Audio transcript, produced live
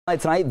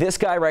Tonight, this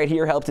guy right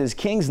here helped his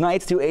Kings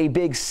Knights to a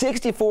big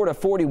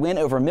 64-40 win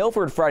over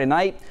Milford Friday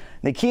night.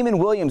 Nakeeman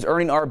Williams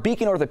earning our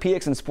Beacon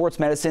Orthopedics and Sports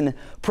Medicine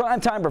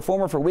Primetime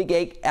Performer for Week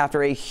 8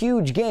 after a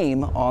huge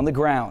game on the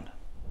ground.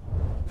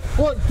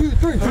 1, 2,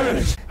 3,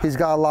 finish. He's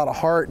got a lot of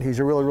heart. He's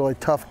a really, really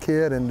tough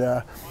kid, and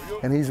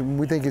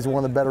we think he's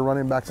one of the better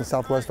running backs in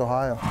Southwest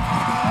Ohio.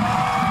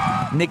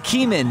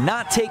 Nakeeman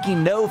not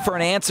taking no for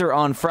an answer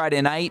on Friday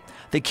night.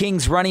 The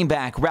Kings running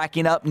back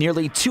racking up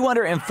nearly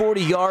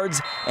 240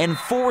 yards and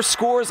 4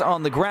 scores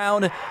on the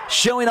ground,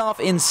 showing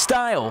off in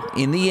style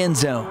in the end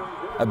zone.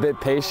 A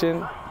bit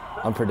patient,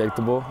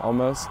 unpredictable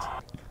almost,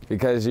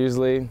 because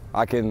usually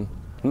I'm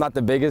not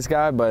the biggest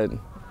guy, but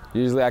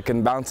usually I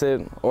can bounce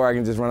it or I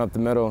can just run up the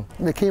middle.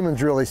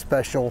 Nakeeman's really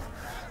special.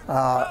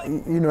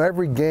 You know,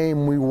 every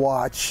game we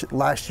watch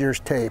last year's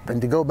tape, and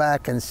to go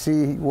back and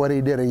see what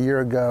he did a year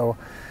ago,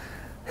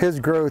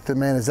 his growth,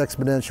 man, is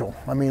exponential.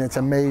 I mean, it's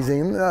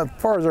amazing, as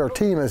far as our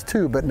team is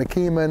too, but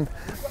Nakeeman,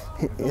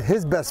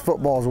 his best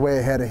football is way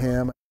ahead of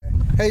him.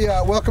 Hey,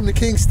 welcome to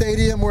King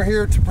Stadium. We're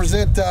here to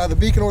present the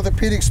Beacon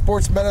Orthopedic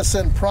Sports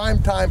Medicine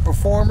Primetime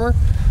Performer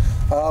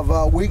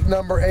of week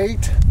number 8,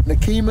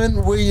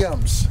 Nakeeman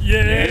Williams.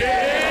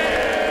 Yeah!